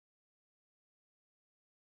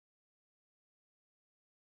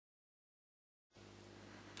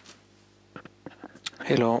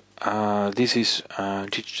Hello, this is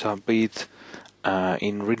digital beat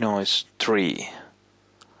in Renoise 3.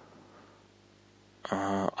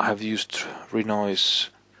 I have used Renoise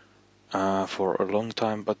for a long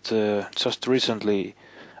time, but just recently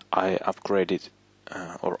I upgraded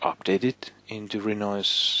or updated into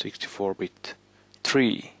Renoise 64-bit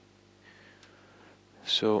 3.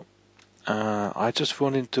 So I just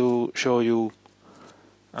wanted to show you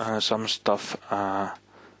some stuff.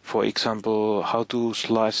 For example, how to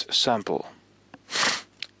slice sample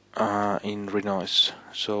in Renoise.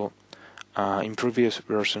 So in previous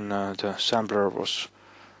version the sampler was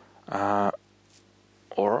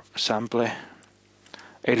or sample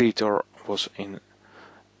editor was in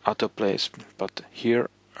other place, but here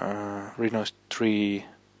Renoise 3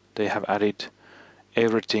 they have added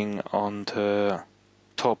everything on the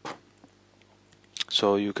top,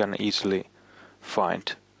 so you can easily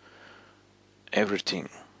find everything.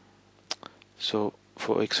 So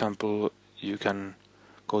for example, you can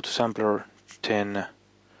go to sampler 10,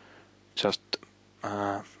 just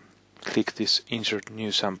click this insert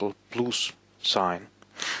new sample plus sign.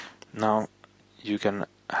 Now you can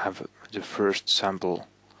have the first sample,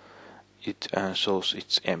 it shows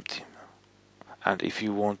it's empty, and if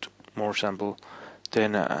you want more sample,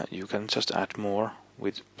 then you can just add more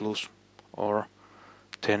with plus or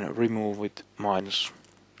then remove with minus.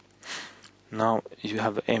 Now you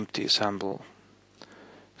have empty sample.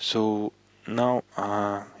 So now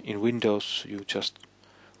in Windows you just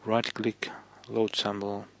right click, load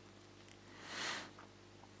sample,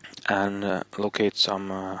 and locate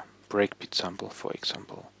some breakbeat sample. For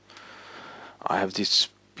example, I have this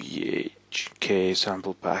PHK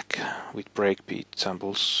sample pack with breakbeat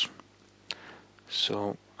samples.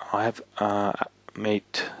 So I have made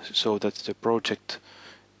so that the project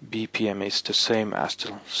BPM is the same as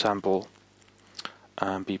the sample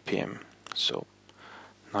BPM. So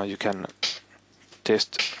now you can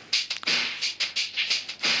test.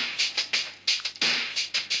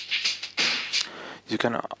 You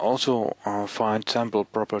can also find sample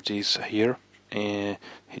properties here.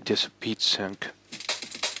 It is beat sync,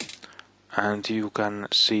 and you can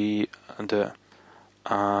see the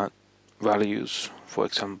values. For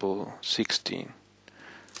example, 16.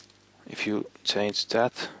 If you change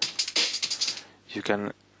that, you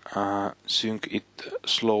can sync it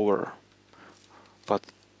slower. But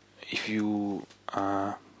if you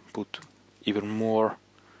put even more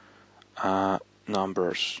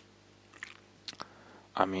numbers,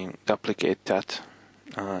 I mean duplicate that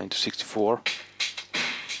into 64,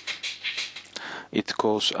 it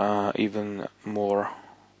goes even more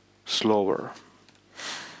slower.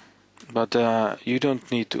 But you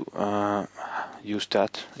don't need to use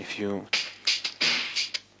that if you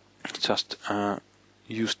just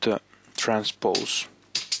use the transpose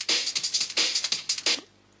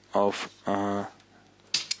of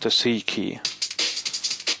the C key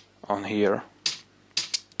on here.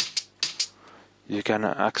 You can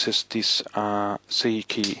access this C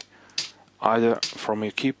key either from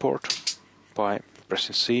your keyboard by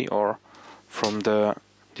pressing C or from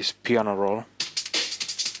this piano roll.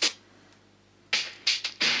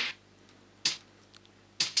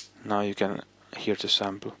 Now you can hear the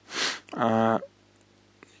sample.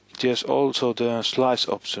 There's also the slice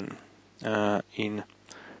option in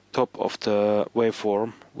top of the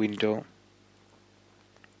waveform window.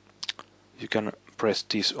 You can press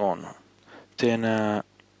this on. Then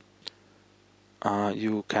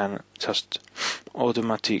you can just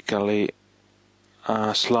automatically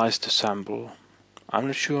slice the sample. I'm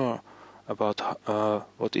not sure about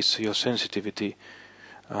what is your sensitivity,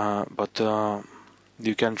 but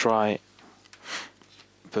you can try.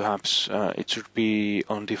 Perhaps it should be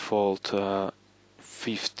on default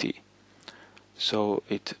 50, so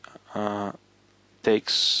it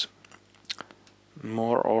takes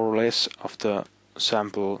more or less of the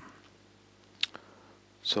sample.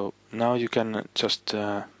 So now you can just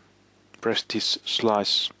press this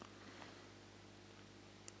slice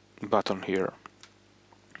button here,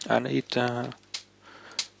 and it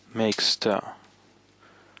makes the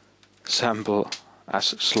sample as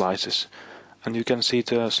slices, and you can see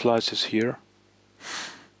the slices here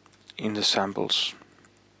in the samples,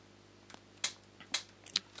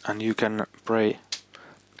 and you can play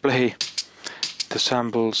the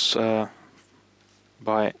samples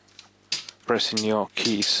by pressing your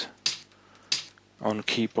keys on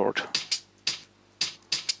keyboard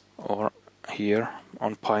or here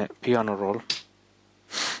on piano roll.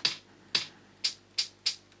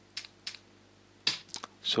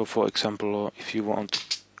 So for example, if you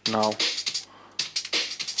want now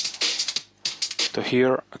to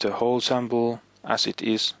hear the whole sample as it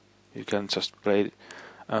is, you can just play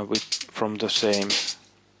from the same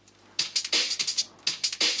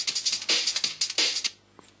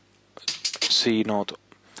C note,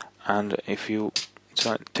 and if you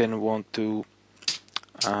then want to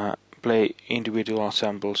play individual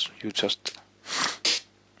samples, you just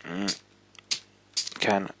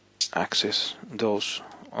can access those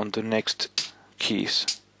on the next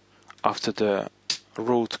keys after the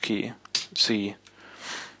root key C,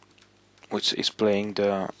 which is playing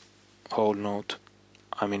the whole note,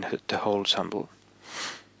 I mean the whole sample.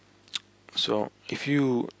 So if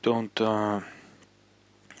you don't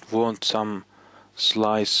want some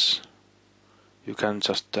slice, you can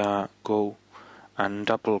just go and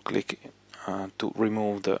double click to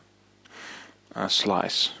remove the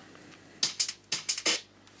slice.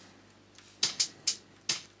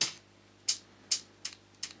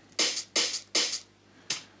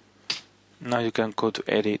 Now you can go to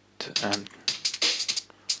edit and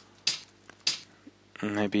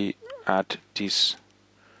maybe add this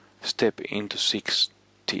step into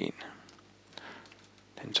 16.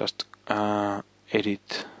 Then just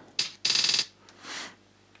edit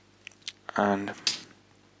and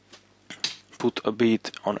put a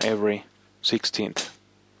beat on every 16th,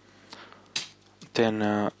 then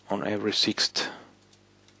on every 6th.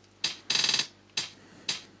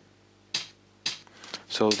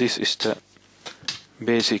 So this is the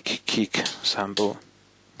basic kick sample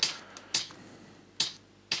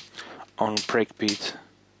on breakbeat.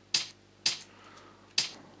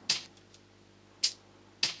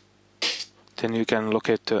 Then you can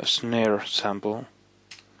locate the snare sample.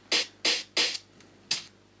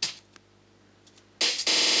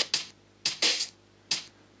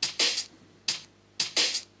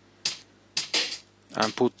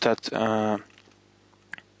 And put that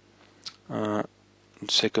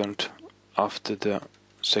second after the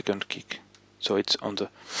second kick. So it's on the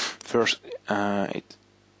first, it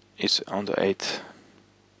is on the 8th.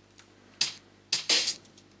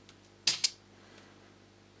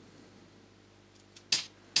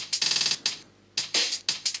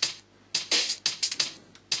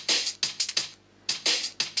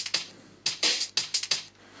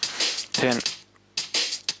 Then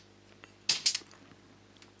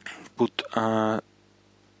put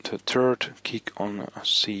the third kick on a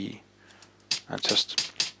C and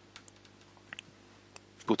just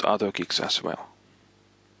put other kicks as well.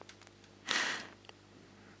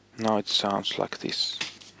 Now it sounds like this.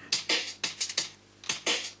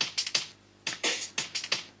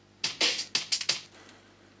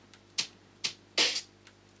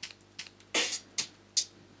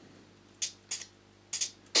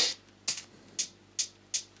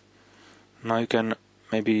 Now you can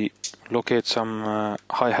maybe locate some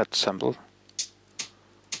hi-hat sample.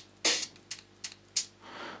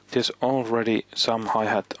 There's already some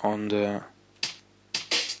hi-hat on the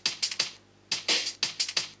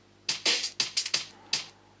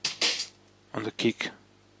kick,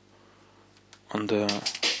 on the,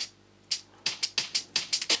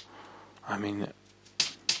 I mean,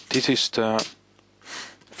 this is the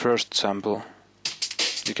first sample.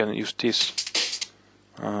 You can use this.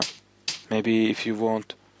 Maybe if you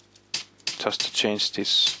want just to change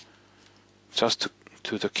this just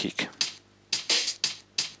to the kick.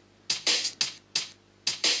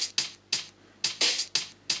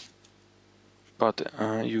 But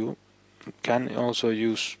you can also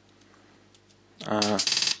use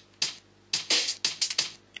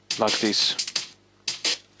like this.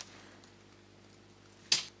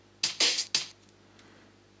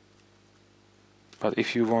 But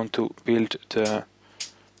if you want to build the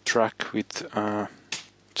track with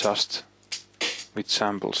just with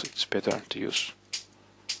samples, it's better to use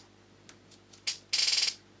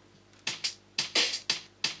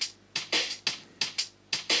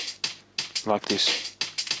like this.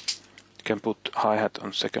 You can put hi-hat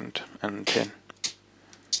on second and then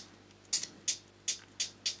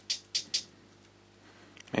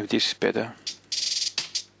maybe this is better.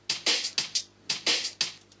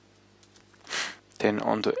 Then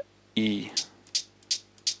on the E.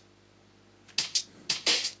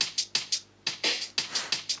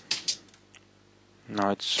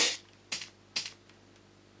 Now it's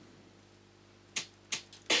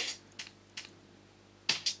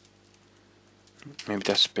maybe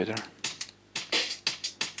that's better.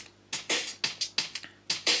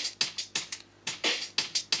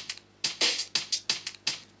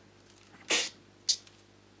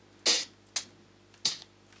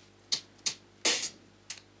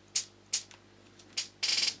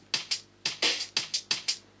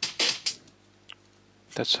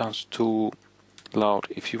 That sounds too loud.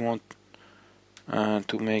 If you want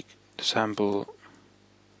to make the sample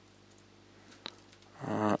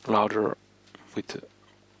louder with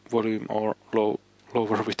volume or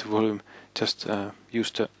lower with volume. Just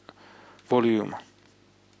use the volume,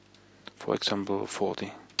 for example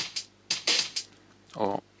 40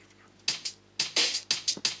 or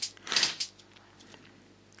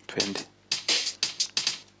 20.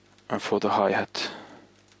 And for the hi-hat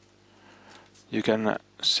you can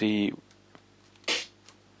see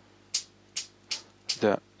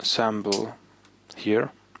the sample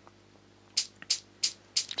here,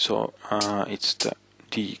 so it's the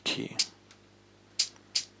D key.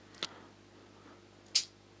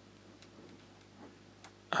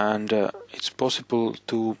 And it's possible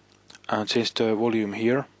to change the volume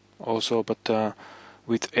here also, but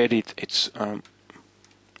with edit it's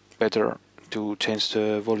better to change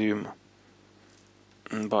the volume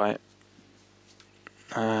by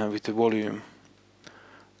with the volume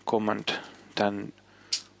command than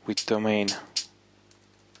with the main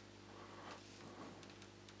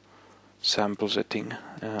sample setting.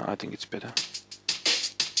 I think it's better.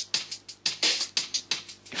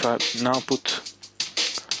 If I now put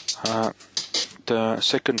the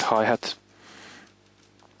second hi-hat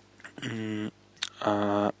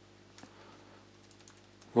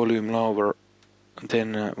volume lower,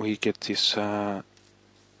 then we get this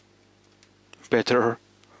better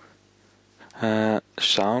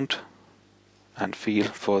sound and feel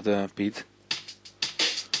for the beat.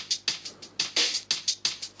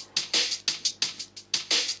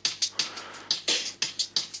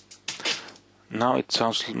 Now it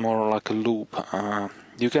sounds more like a loop.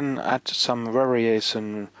 You can add some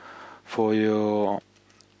variation for your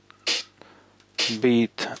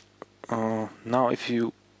beat. Now if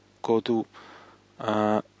you go to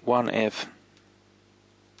 1F,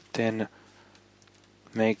 then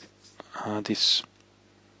make this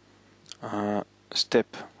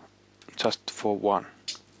step just for 1.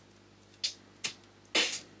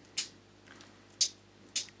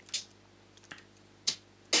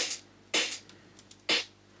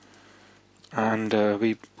 And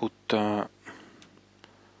we put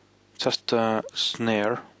just a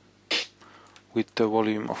snare with the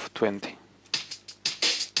volume of 20.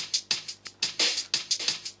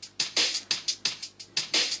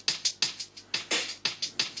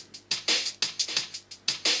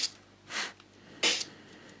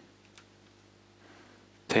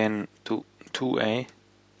 Then to 2A,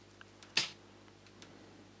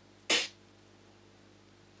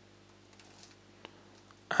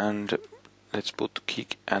 and let's put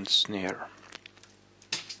kick and snare.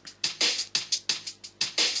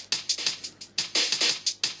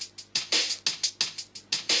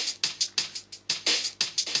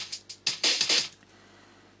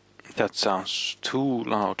 That sounds too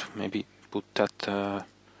loud. Maybe put that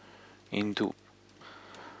into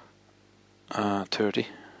 30.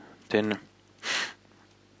 Then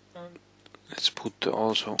let's put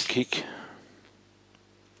also kick.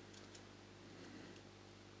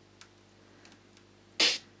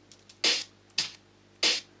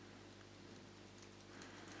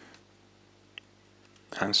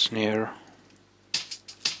 And snare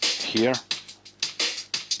here.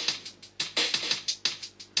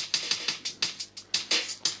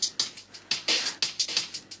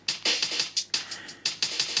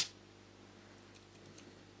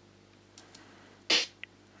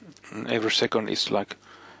 And every second is like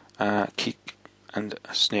kick and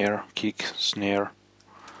snare, kick, snare,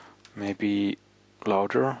 maybe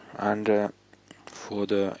louder. And for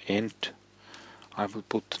the end I will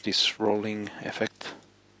put this rolling effect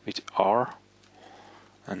with R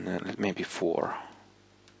and maybe 4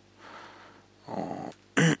 or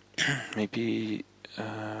maybe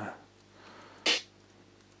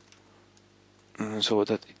so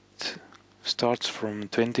that it starts from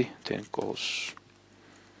 20, then goes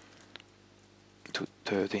to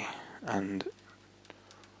 30, and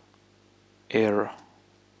air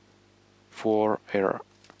 4, air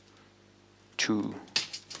 2.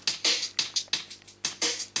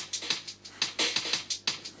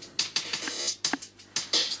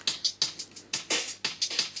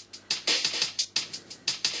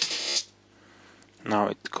 Now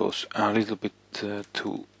it goes a little bit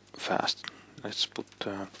too fast. Let's put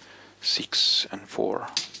 6 and 4.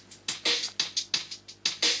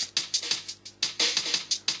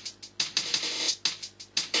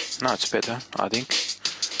 Now it's better, I think.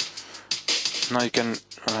 Now you can,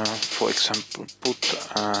 for example, put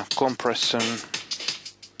compression.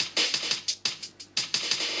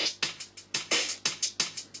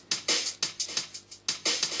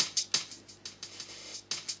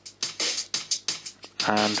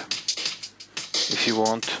 And if you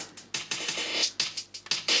want,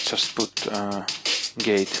 just put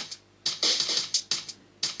gate.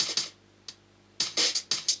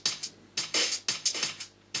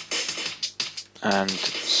 and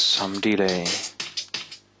some delay.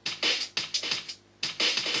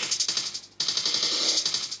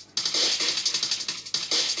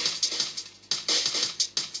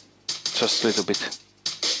 Just a little bit.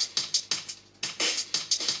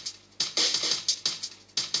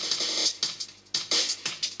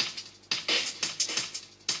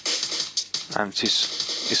 And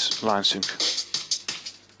this is line sync.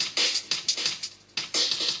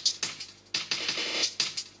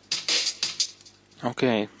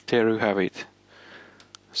 Okay, there you have it.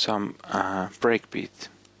 Some breakbeat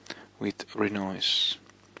with renoise.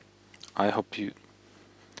 I hope you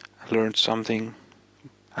learned something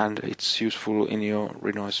and it's useful in your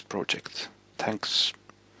renoise project. Thanks.